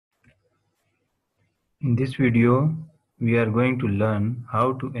In this video, we are going to learn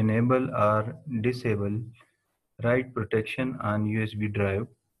how to enable or disable write protection on USB drive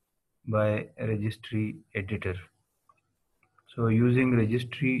by Registry Editor. So using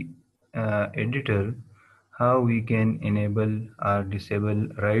Registry Editor, how we can enable or disable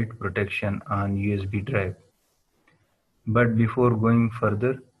write protection on USB drive. But before going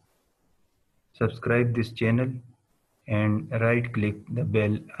further, subscribe this channel and right click the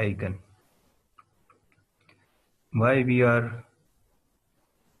bell icon. Why we are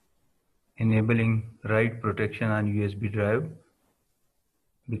enabling write protection on USB drive?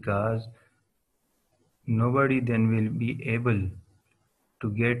 Because nobody then will be able to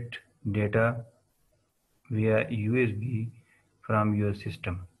get data via USB from your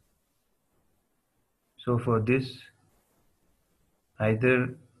system. So for this,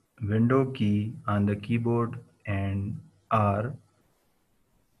 either window key on the keyboard and R,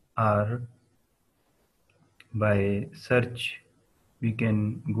 or by search we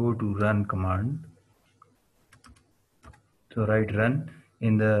can go to run command. So write run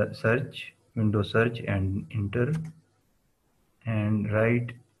in the search window, search and enter, and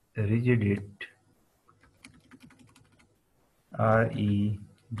write regedit,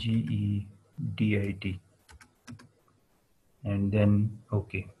 regedit, and then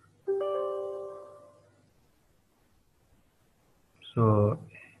OK. So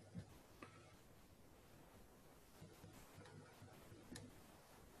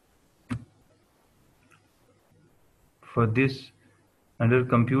for this, under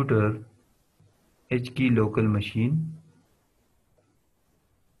computer, H key local machine,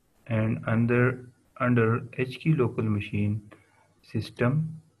 and under H key local machine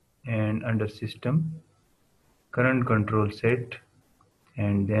system, and under system current control set,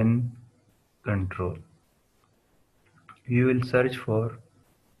 and then control. We will search for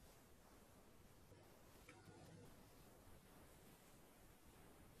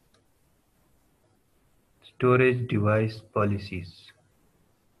storage device policies.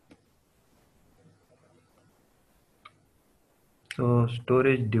 So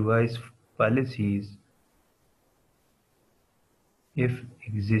storage device policies, if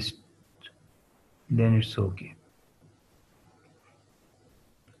exist, then it's okay.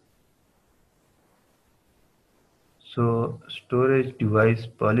 So storage device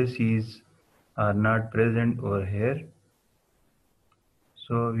policies are not present over here.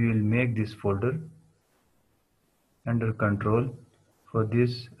 So we will make this folder under control. For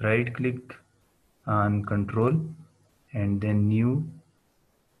this, right click on control and then new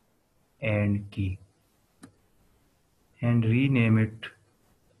and key, and rename it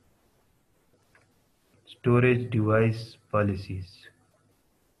storage device policies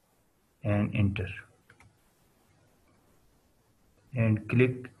and enter, and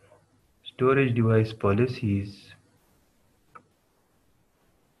click storage device policies,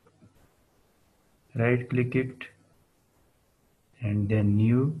 right click it and then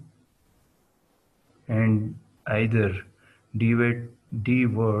new, and either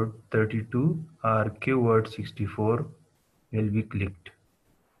dword 32 or keyword 64 will be clicked.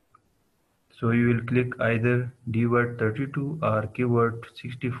 So you will click either dword 32 or keyword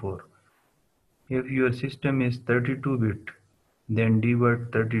 64. If your system is 32-bit, then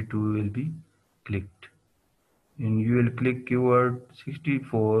dword 32 will be clicked. And you will click keyword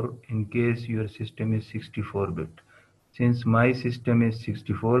 64 in case your system is 64-bit. Since my system is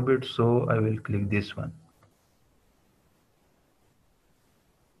 64-bit, so I will click this one.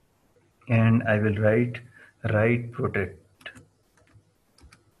 And I will write protect.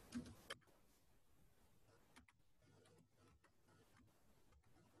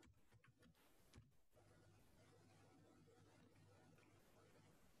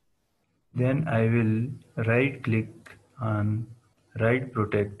 Then I will right click on write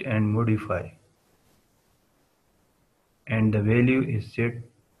protect and modify, and the value is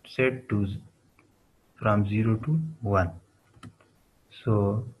set to from 0 to 1.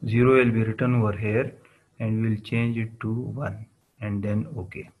 So 0 will be written over here and we'll change it to 1 and then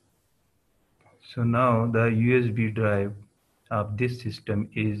OK. So now the USB drive of this system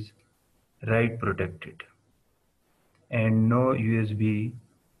is write protected and no USB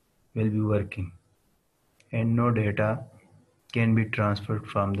will be working, and no data can be transferred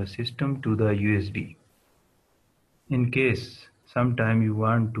from the system to the USB. In case sometime you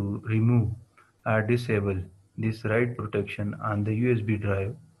want to remove or disable this write protection on the USB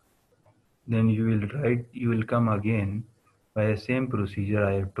drive, then you will come again by the same procedure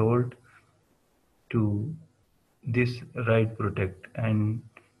I have told to this write protect, and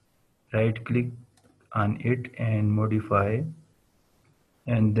right click on it and modify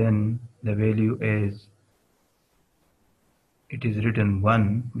and then the value is, it is written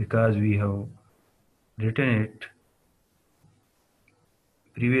 1 because we have written it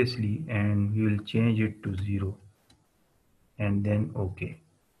previously, and we will change it to 0 and then OK.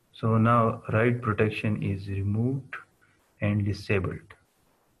 So now write protection is removed and disabled,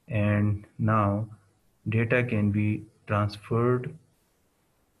 and now data can be transferred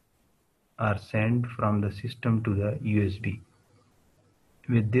or sent from the system to the USB.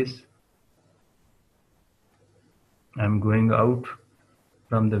 With this, I'm going out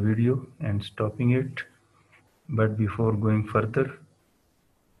from the video and stopping it. But before going further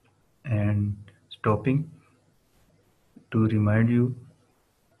and stopping, to remind you,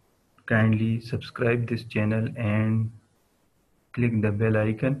 kindly subscribe this channel and click the bell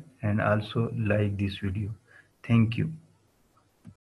icon, and also like this video. Thank you.